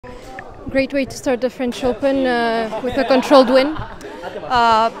Great way to start the French Open with a controlled win.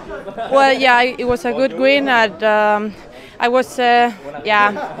 Well, yeah, it was a good win, and I was, a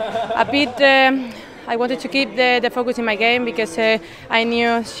bit. I wanted to keep the focus in my game because I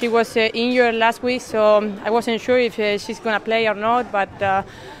knew she was injured last week, so I wasn't sure if she's gonna play or not. But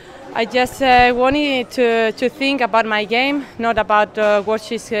I just wanted to think about my game, not about what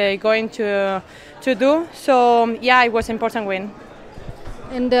she's going to do. So yeah, it was an important win.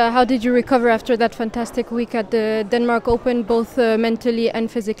 And how did you recover after that fantastic week at the Denmark Open, both mentally and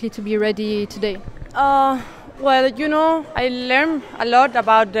physically, to be ready today? Well, I learned a lot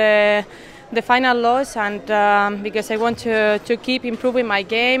about the final loss, and because I want to keep improving my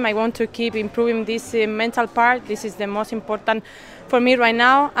game, I want to keep improving this mental part. This is the most important for me right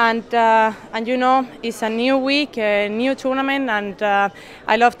now, and it's a new week, a new tournament, and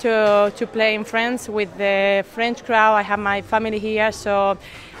I love to play in France with the French crowd. I have my family here, so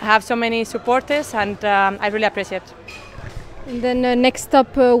I have so many supporters, and I really appreciate it. And then next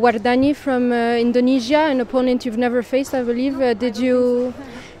up, Wardani from Indonesia, an opponent you've never faced, I believe. Did you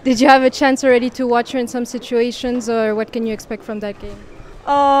have a chance already to watch her in some situations, or what can you expect from that game?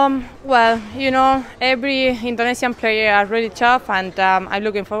 Well, every Indonesian player are really tough, and I'm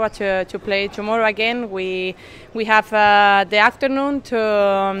looking forward to play tomorrow again. We have the afternoon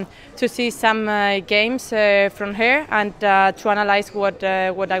to see some games from her and to analyze what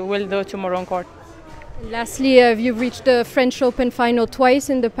I will do tomorrow on court. Lastly, you've reached the French Open final twice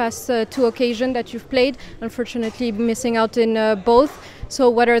in the past two occasions that you've played, unfortunately missing out in both. So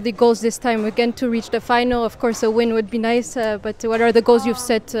what are the goals this time? Again, to reach the final, of course a win would be nice, but what are the goals you've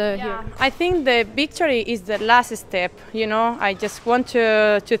set here? I think the victory is the last step. I just want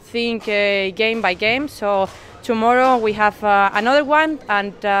to think game by game. So tomorrow we have another one,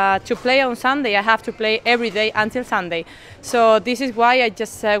 and to play on Sunday I have to play every day until Sunday. So this is why I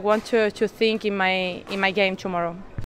just want to think in my game tomorrow.